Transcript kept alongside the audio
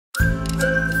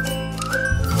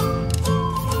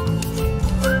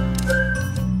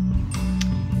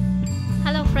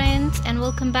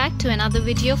welcome back to another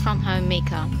video from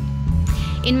Homemaker.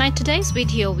 In my today's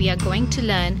video we are going to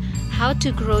learn how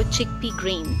to grow chickpea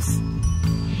greens.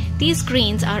 These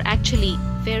greens are actually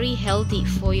very healthy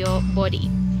for your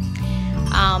body.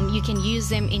 You can use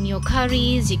them in your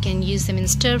curries, you can use them in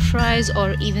stir fries,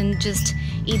 or even just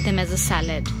eat them as a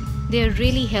salad. They're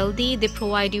really healthy. They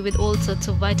provide you with all sorts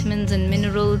of vitamins and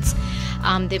minerals.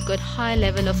 They've got high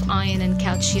level of iron and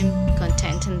calcium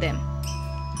content in them.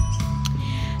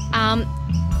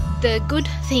 The good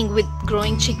thing with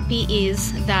growing chickpea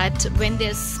is that when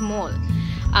they're small,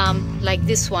 like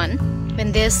this one,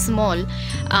 when they're small,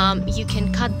 you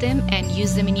can cut them and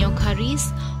use them in your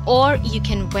curries, or you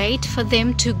can wait for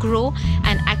them to grow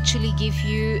and actually give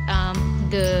you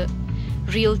the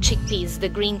real chickpeas, the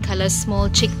green color small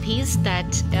chickpeas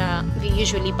that we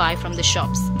usually buy from the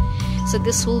shops. So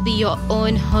this will be your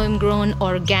own homegrown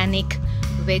organic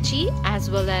veggie, as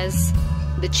well as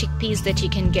the chickpeas that you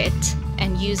can get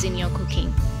and use in your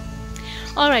cooking.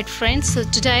 Alright friends, so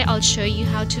today I'll show you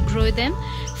how to grow them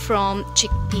from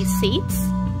chickpea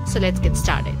seeds. So let's get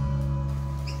started.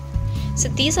 So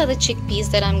these are the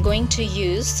chickpeas that I'm going to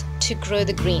use to grow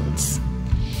the greens.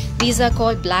 These are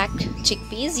called black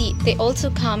chickpeas. They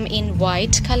also come in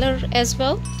white color as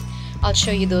well. I'll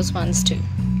show you those ones too,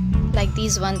 like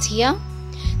these ones here.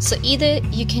 So either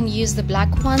you can use the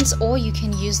black ones or you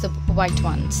can use the white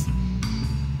ones.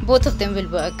 Both of them will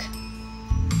work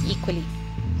equally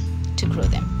to grow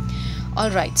them.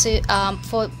 Alright, so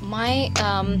for my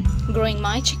growing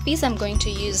my chickpeas, I'm going to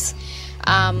use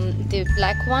the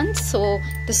black ones. So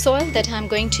the soil that I'm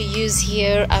going to use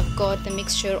here, I've got the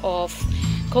mixture of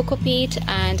coco peat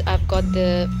and I've got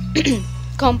the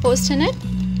compost in it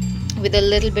with a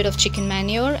little bit of chicken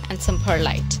manure and some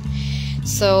perlite.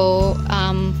 So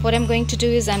what I'm going to do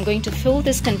is I'm going to fill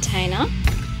this container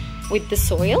with the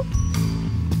soil.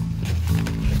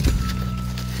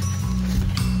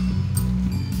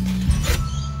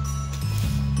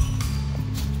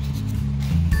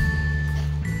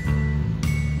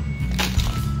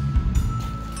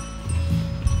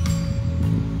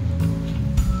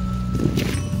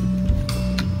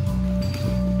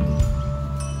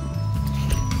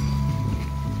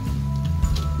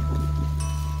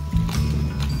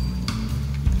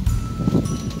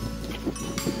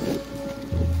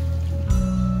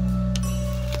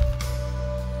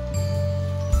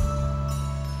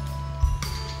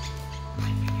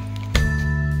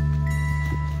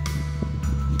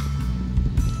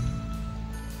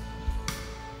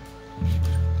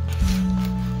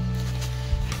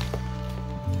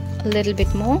 A little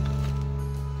bit more.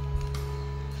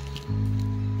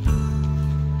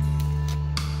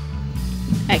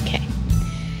 Okay,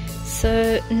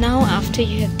 so now after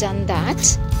you have done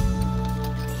that,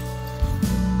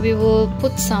 we will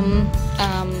put some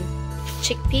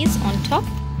chickpeas on top.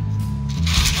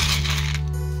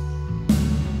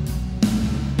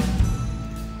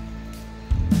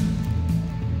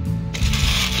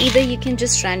 Either you can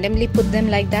just randomly put them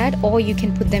like that, or you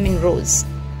can put them in rows.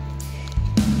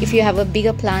 If you have a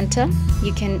bigger planter,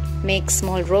 you can make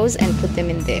small rows and put them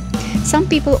in there. Some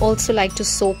people also like to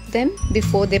soak them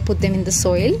before they put them in the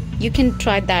soil. You can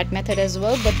try that method as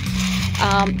well, but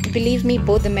believe me,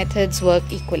 both the methods work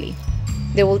equally.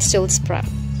 They will still sprout.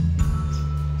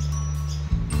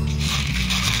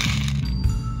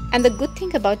 And the good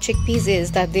thing about chickpeas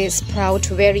is that they sprout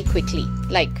very quickly.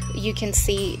 Like you can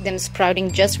see them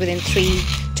sprouting just within 3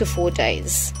 to 4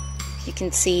 days. You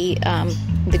can see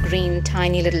the green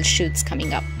tiny little shoots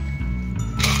coming up.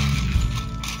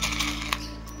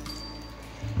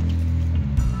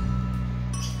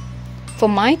 For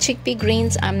my chickpea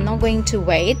greens, I'm not going to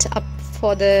wait up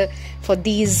for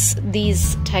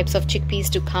these types of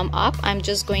chickpeas to come up. I'm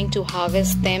just going to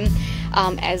harvest them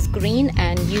as green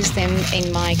and use them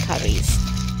in my curries.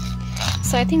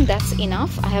 So I think that's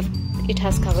enough. It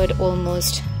has covered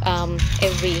almost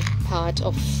every part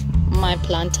of my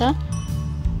planter.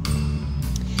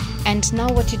 And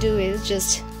now what you do is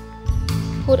just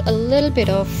put a little bit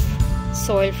of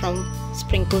soil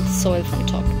sprinkle soil from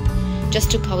top,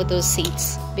 just to cover those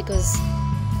seeds, because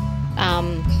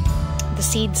the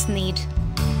seeds need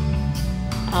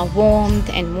warmth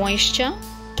and moisture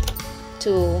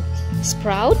to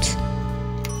sprout,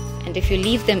 and if you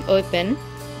leave them open,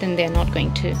 then they're not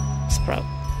going to sprout,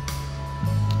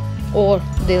 or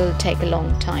they'll take a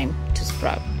long time to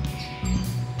sprout.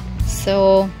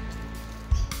 So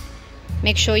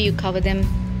make sure you cover them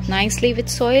nicely with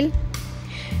soil.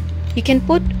 You can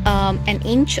put an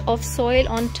inch of soil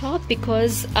on top,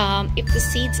 because if the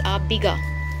seeds are bigger,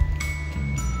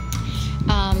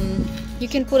 You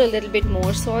can put a little bit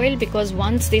more soil, because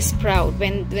once they sprout,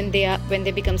 when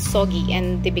they become soggy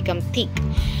and they become thick,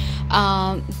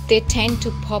 they tend to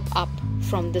pop up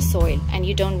from the soil, and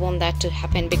you don't want that to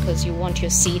happen, because you want your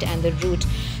seed and the root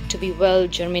to be well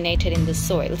germinated in the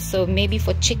soil. So maybe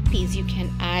for chickpeas you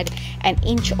can add an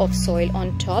inch of soil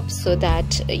on top, so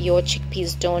that your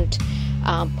chickpeas don't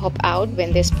pop out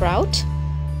when they sprout.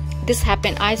 This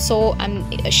happened, I'm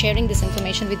sharing this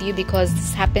information with you because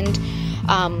this happened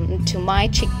to my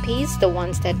chickpeas,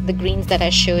 the greens that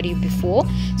I showed you before.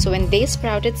 So when they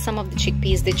sprouted, some of the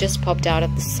chickpeas, they just popped out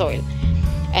of the soil,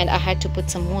 and I had to put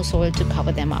some more soil to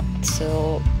cover them up.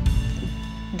 So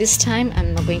this time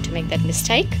I'm not going to make that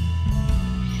mistake.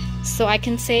 So I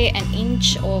can say an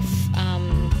inch of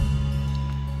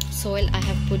soil I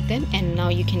have put them, and now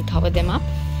you can cover them up.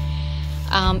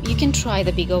 You can try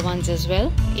the bigger ones as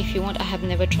well if you want. I have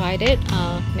never tried it.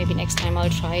 Maybe next time I'll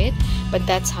try it, but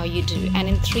that's how you do. And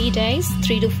in 3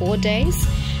 to 4 days,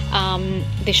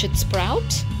 they should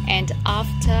sprout, and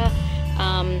after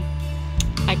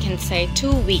I can say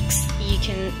 2 weeks,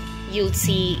 you'll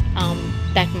see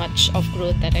that much of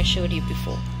growth that I showed you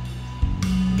before.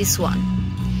 This one.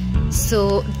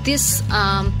 So this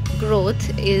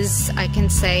growth is, I can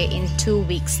say, in 2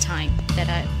 weeks time that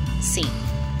I've seen.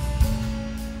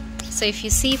 So if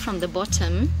you see from the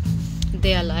bottom,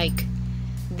 they are like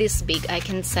this big, I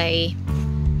can say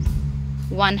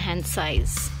 1 hand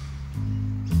size,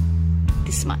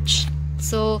 this much.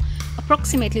 So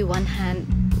approximately one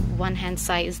hand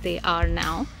size they are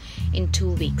now in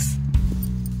 2 weeks,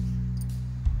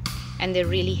 and they're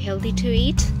really healthy to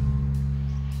eat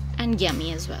and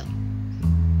yummy as well.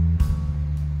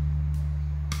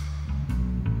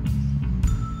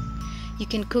 You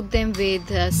can cook them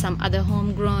with some other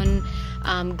homegrown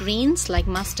greens like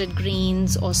mustard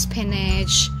greens or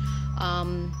spinach,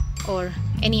 or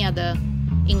any other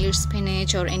English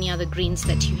spinach, or any other greens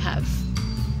that you have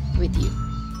with you.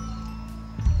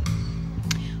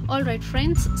 Alright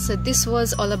friends, so this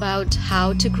was all about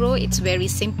how to grow. It's very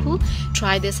simple.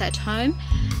 Try this at home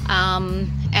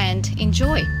and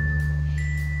enjoy.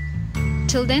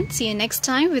 Till then, see you next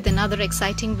time with another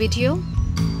exciting video.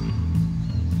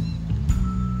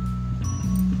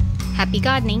 Happy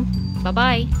gardening. Bye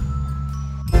bye.